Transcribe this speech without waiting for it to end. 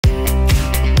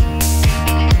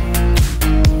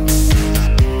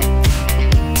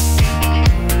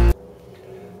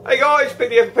guys,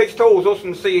 PDF and Peach Tools,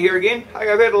 awesome to see you here again.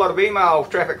 Hey, I've had a lot of email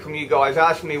traffic from you guys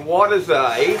asking me what is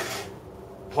a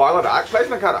Pilot Arc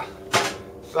plasma cutter.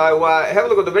 So have a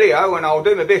look at the video and I'll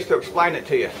do my best to explain it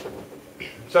to you.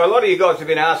 So a lot of you guys have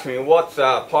been asking me what's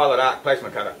a Pilot Arc plasma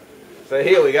cutter. So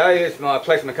here we go, here's my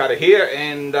plasma cutter here,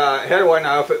 and how do I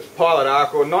know if it's Pilot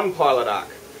Arc or non-Pilot Arc?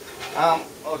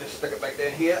 I'll just stick it back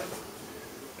down here.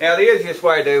 Now the easiest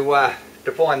way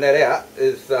to find that out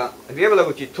is if you have a look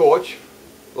at your torch,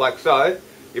 like so,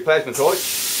 your plasma torch.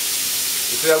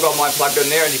 You see I've got mine plugged in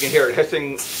there and you can hear it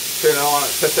hissing, turn it on,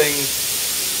 it's hissing.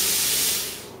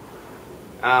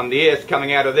 The air's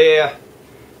coming out of there.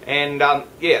 And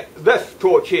yeah, this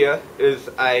torch here is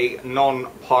a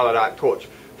non-Pilot Arc torch.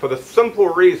 For the simple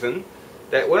reason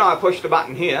that when I push the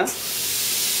button here, no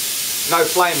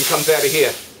flame comes out of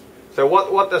here. So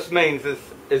what this means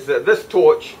is that this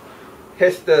torch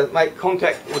has to make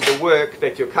contact with the work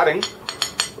that you're cutting.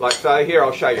 Like so. Here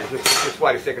I'll show you. Just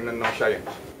wait a second and I'll show you.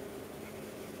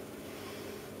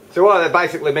 So what that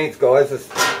basically means, guys, is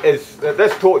that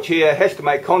this torch here has to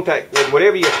make contact with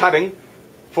whatever you're cutting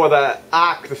for the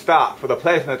arc to start, for the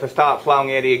plasma to start flowing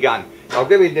out of your gun. I'll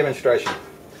give you a demonstration.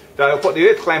 So I'll put the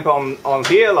earth clamp on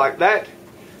here like that.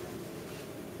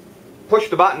 Push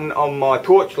the button on my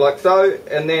torch like so,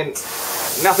 and then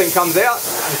nothing comes out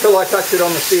until I touch it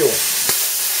on the steel.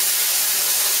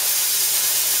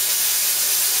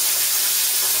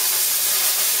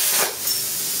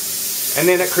 And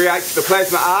then it creates the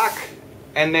plasma arc,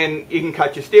 and then you can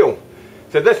cut your steel.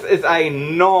 So this is a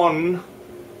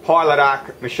non-Pilot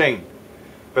Arc machine,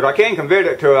 but I can convert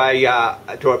it to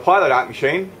a Pilot Arc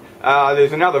machine.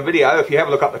 There's another video, if you have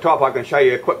a look up the top, I can show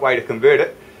you a quick way to convert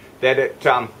it, that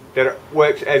it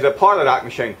works as a Pilot Arc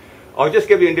machine. I'll just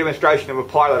give you a demonstration of a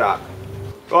Pilot Arc.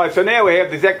 Right, so now we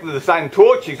have exactly the same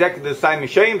torch, exactly the same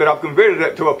machine, but I've converted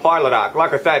it to a Pilot Arc.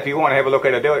 Like I say, if you want to have a look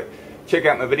at how to do it, check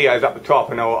out my videos up the top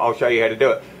and I'll show you how to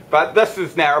do it. But this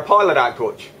is now a Pilot Arc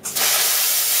torch.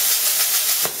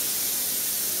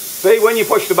 See, when you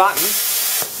push the button,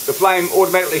 the flame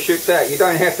automatically shoots out. You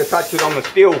don't have to touch it on the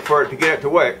steel for it to get it to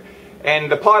work. And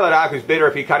the Pilot Arc is better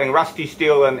if you're cutting rusty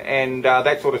steel and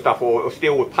that sort of stuff, or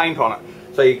steel with paint on it.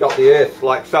 So you've got the earth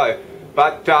like so.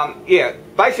 But yeah,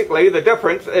 basically the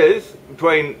difference is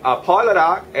between a Pilot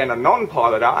Arc and a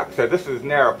non-Pilot Arc. So this is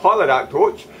now a Pilot Arc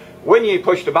torch. When you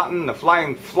push the button, the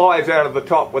flame flies out of the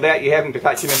top without you having to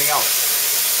touch anything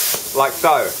else, like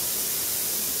so.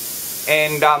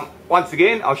 And once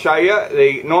again, I'll show you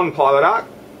the non-Pilot Arc.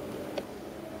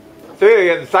 So here you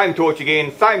have the same torch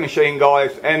again, same machine,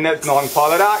 guys, and that's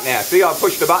non-Pilot Arc now. See, I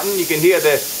push the button, you can hear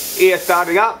the air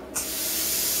starting up,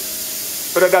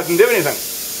 but it doesn't do anything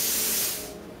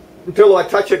until I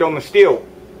touch it on the steel.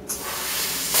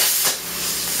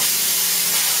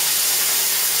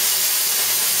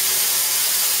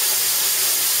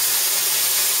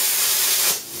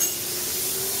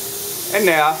 And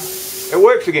now it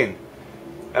works again,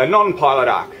 a non-Pilot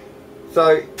Arc.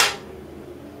 So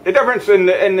the difference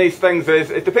in these things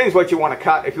is it depends what you want to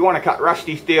cut. If you want to cut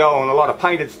rusty steel and a lot of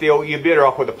painted steel, you're better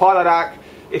off with the Pilot Arc.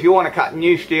 If you want to cut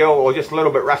new steel or just a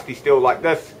little bit rusty steel like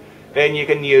this, then you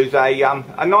can use a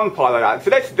non-Pilot Arc. So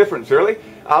that's the difference really.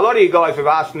 A lot of you guys have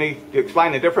asked me to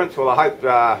explain the difference. Well, I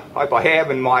hope I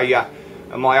have in my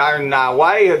own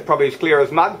way. It's probably as clear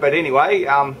as mud, but anyway,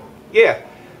 yeah.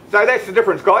 So that's the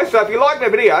difference, guys. So if you like my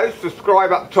videos,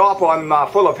 subscribe up top. I'm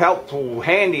full of helpful,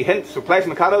 handy hints for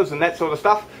plasma cutters and that sort of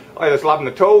stuff. I just love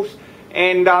the tools.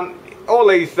 And all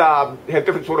these have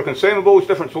different sort of consumables,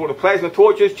 different sort of plasma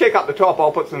torches. Check up the top.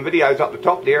 I'll put some videos up the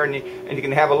top there, and you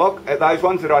can have a look at those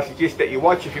ones that I suggest that you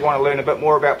watch if you want to learn a bit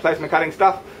more about plasma cutting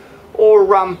stuff.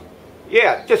 Or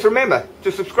yeah, just remember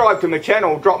to subscribe to my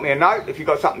channel. Drop me a note if you've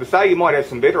got something to say. You might have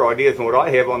some better ideas than what I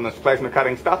have on this plasma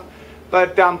cutting stuff.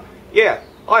 But yeah,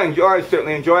 I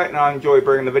certainly enjoy it, and I enjoy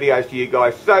bringing the videos to you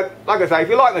guys. So, like I say, if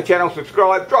you like the channel,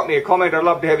 subscribe, drop me a comment. I'd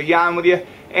love to have a yarn with you,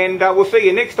 and we'll see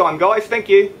you next time, guys. Thank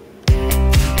you.